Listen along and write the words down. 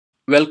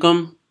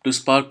Welcome to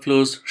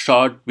Sparkflows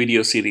short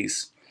video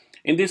series.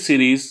 In this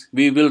series,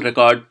 we will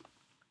record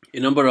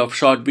a number of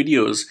short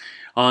videos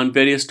on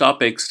various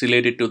topics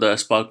related to the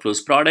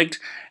Sparkflows product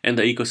and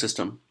the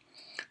ecosystem.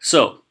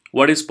 So,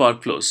 what is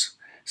Sparkflows?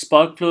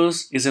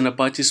 Sparkflows is an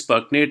Apache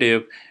Spark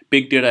native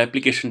big data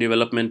application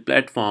development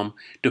platform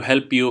to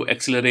help you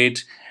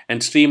accelerate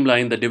and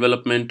streamline the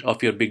development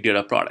of your big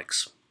data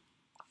products.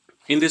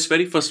 In this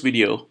very first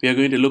video, we are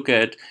going to look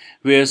at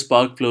where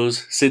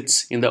Sparkflows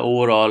sits in the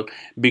overall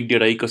big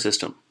data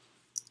ecosystem.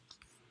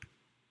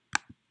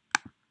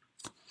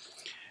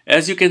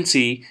 As you can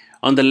see,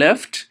 on the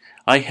left,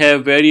 I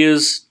have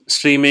various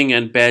streaming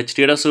and batch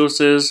data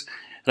sources.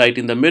 Right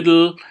in the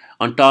middle,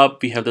 on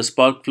top, we have the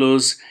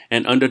Sparkflows,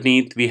 and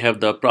underneath, we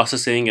have the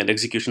processing and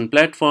execution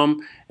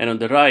platform. And on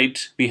the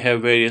right, we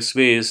have various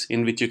ways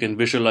in which you can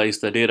visualize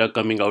the data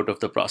coming out of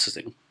the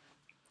processing.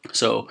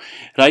 So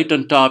right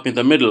on top in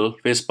the middle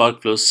where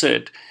Sparkflows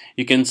sit,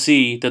 you can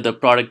see that the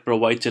product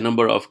provides a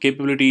number of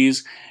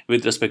capabilities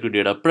with respect to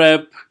data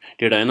prep,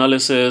 data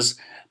analysis.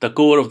 The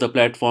core of the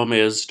platform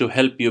is to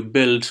help you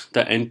build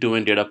the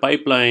end-to-end data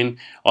pipeline,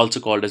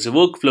 also called as a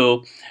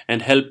workflow,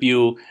 and help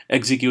you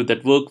execute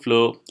that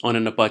workflow on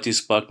an Apache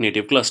Spark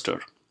native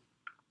cluster.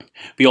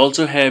 We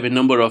also have a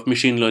number of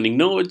machine learning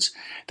nodes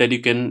that you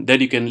can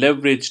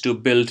leverage to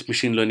build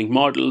machine learning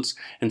models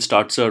and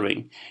start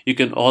serving. You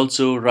can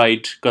also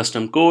write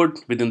custom code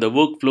within the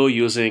workflow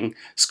using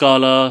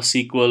Scala,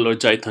 SQL, or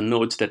Python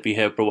nodes that we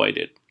have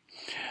provided.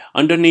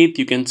 Underneath,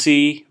 you can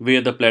see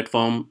where the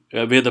platform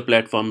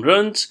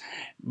runs.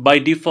 By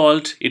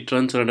default, it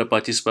runs on an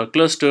Apache Spark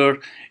cluster.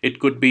 It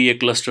could be a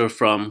cluster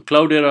from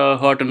Cloudera,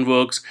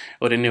 Hortonworks,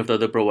 or any of the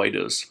other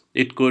providers.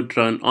 It could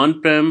run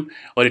on-prem,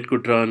 or it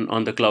could run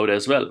on the cloud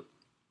as well.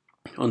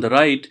 On the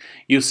right,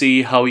 you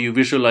see how you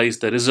visualize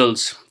the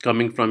results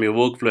coming from your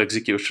workflow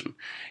execution.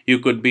 You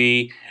could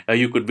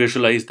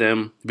visualize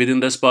them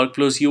within the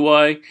Sparkflows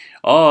UI,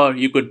 or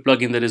you could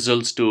plug in the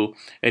results to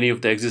any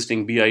of the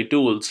existing BI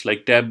tools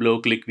like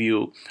Tableau,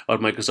 ClickView, or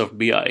Microsoft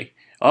BI.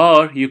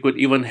 Or you could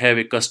even have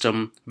a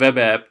custom web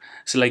app,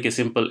 so like a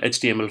simple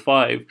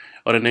HTML5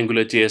 or an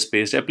AngularJS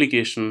based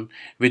application,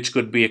 which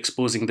could be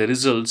exposing the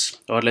results,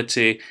 or let's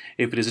say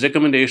if it is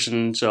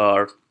recommendations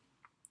or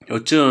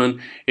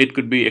churn, it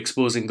could be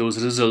exposing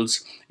those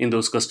results in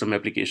those custom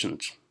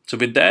applications. So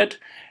with that,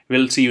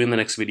 we'll see you in the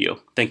next video.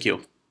 Thank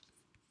you.